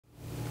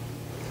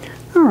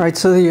Alright,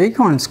 so the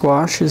acorn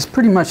squash is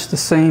pretty much the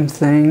same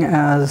thing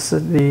as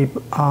the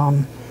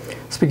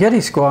spaghetti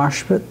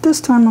squash, but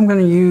this time I'm going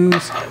to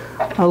use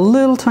a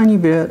little tiny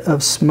bit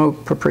of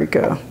smoked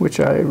paprika, which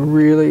I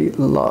really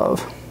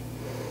love.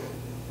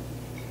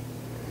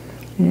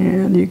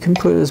 And you can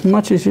put as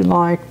much as you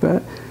like,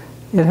 but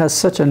it has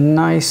such a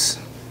nice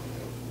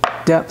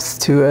depth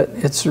to it.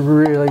 It's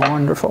really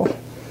wonderful.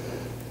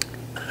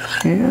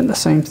 And the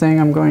same thing,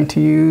 I'm going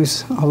to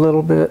use a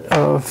little bit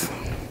of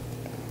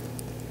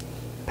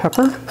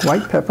pepper,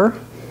 white pepper.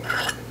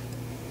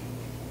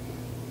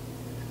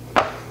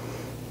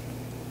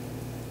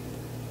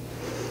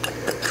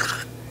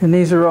 And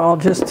these are all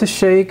just to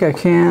shake. I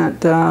can't,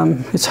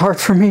 it's hard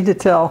for me to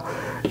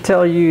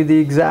tell you the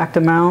exact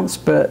amounts,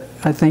 but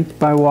I think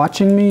by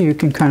watching me you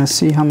can kind of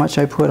see how much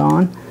I put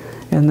on.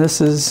 And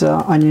this is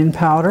onion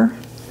powder,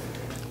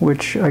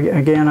 which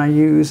again I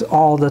use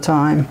all the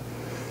time.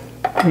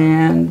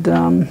 And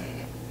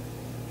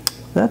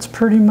that's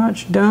pretty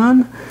much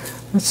done.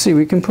 Let's see,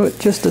 we can put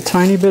just a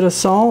tiny bit of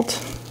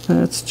salt.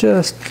 It's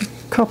just a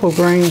couple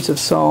grains of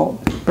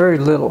salt, very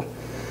little.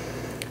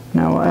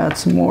 Now we'll add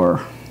some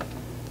more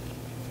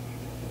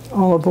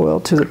olive oil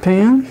to the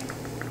pan.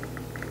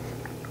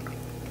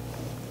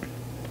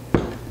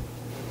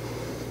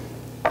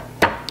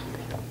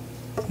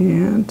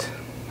 And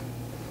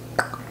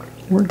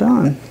we're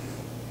done.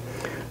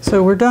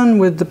 So we're done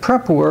with the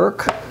prep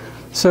work.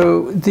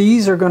 So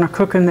these are going to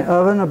cook in the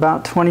oven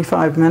about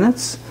 25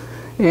 minutes.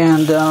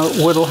 And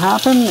what will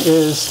happen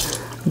is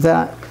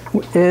that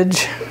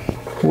edge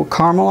will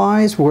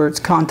caramelize where it's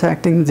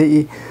contacting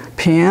the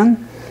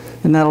pan,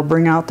 and that'll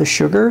bring out the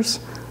sugars,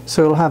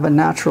 so it'll have a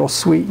natural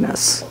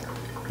sweetness.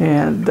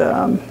 And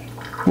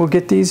we'll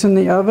get these in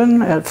the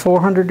oven at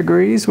 400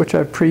 degrees, which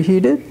I've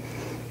preheated,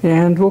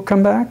 and we'll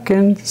come back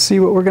and see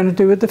what we're going to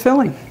do with the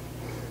filling.